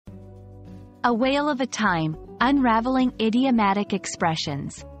A whale of a time, unraveling idiomatic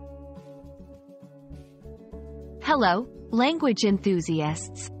expressions. Hello, language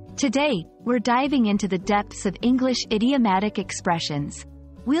enthusiasts. Today, we're diving into the depths of English idiomatic expressions.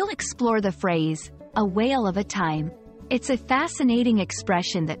 We'll explore the phrase, a whale of a time. It's a fascinating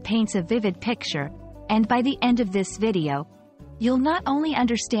expression that paints a vivid picture, and by the end of this video, you'll not only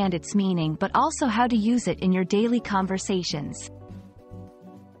understand its meaning but also how to use it in your daily conversations.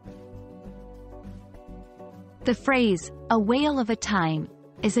 The phrase, a whale of a time,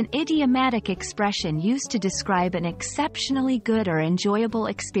 is an idiomatic expression used to describe an exceptionally good or enjoyable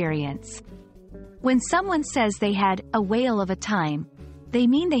experience. When someone says they had a whale of a time, they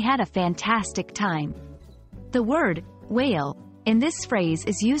mean they had a fantastic time. The word, whale, in this phrase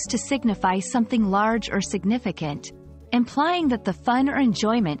is used to signify something large or significant, implying that the fun or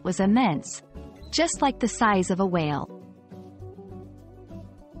enjoyment was immense, just like the size of a whale.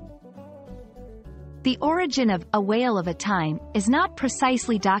 The origin of a whale of a time is not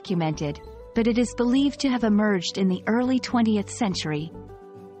precisely documented, but it is believed to have emerged in the early 20th century.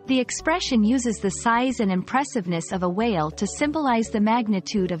 The expression uses the size and impressiveness of a whale to symbolize the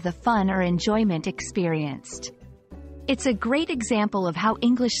magnitude of the fun or enjoyment experienced. It's a great example of how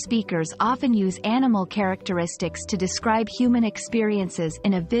English speakers often use animal characteristics to describe human experiences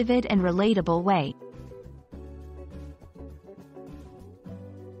in a vivid and relatable way.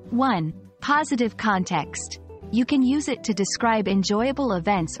 1. Positive context. You can use it to describe enjoyable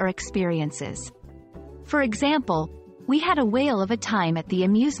events or experiences. For example, we had a whale of a time at the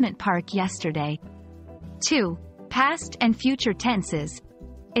amusement park yesterday. 2. Past and future tenses.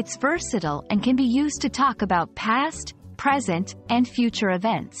 It's versatile and can be used to talk about past, present, and future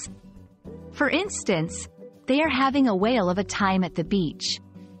events. For instance, they are having a whale of a time at the beach.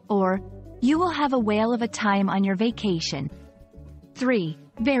 Or, you will have a whale of a time on your vacation. 3.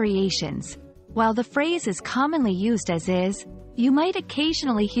 Variations. While the phrase is commonly used as is, you might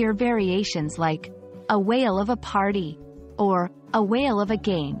occasionally hear variations like, a whale of a party, or a whale of a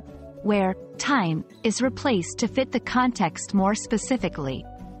game, where time is replaced to fit the context more specifically.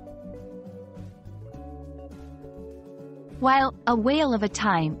 While a whale of a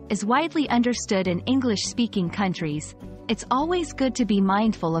time is widely understood in English-speaking countries, it's always good to be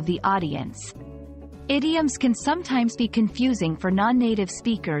mindful of the audience. Idioms can sometimes be confusing for non-native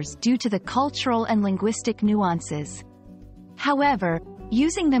speakers due to the cultural and linguistic nuances. However,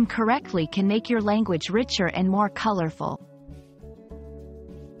 using them correctly can make your language richer and more colorful.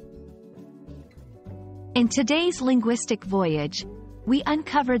 In today's linguistic voyage, we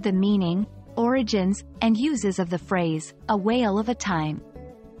uncovered the meaning, origins, and uses of the phrase, a whale of a time.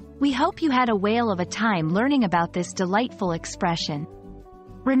 We hope you had a whale of a time learning about this delightful expression.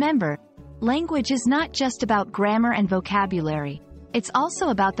 Remember, language is not just about grammar and vocabulary, it's also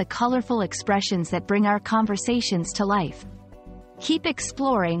about the colorful expressions that bring our conversations to life. Keep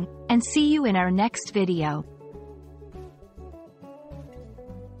exploring, and see you in our next video.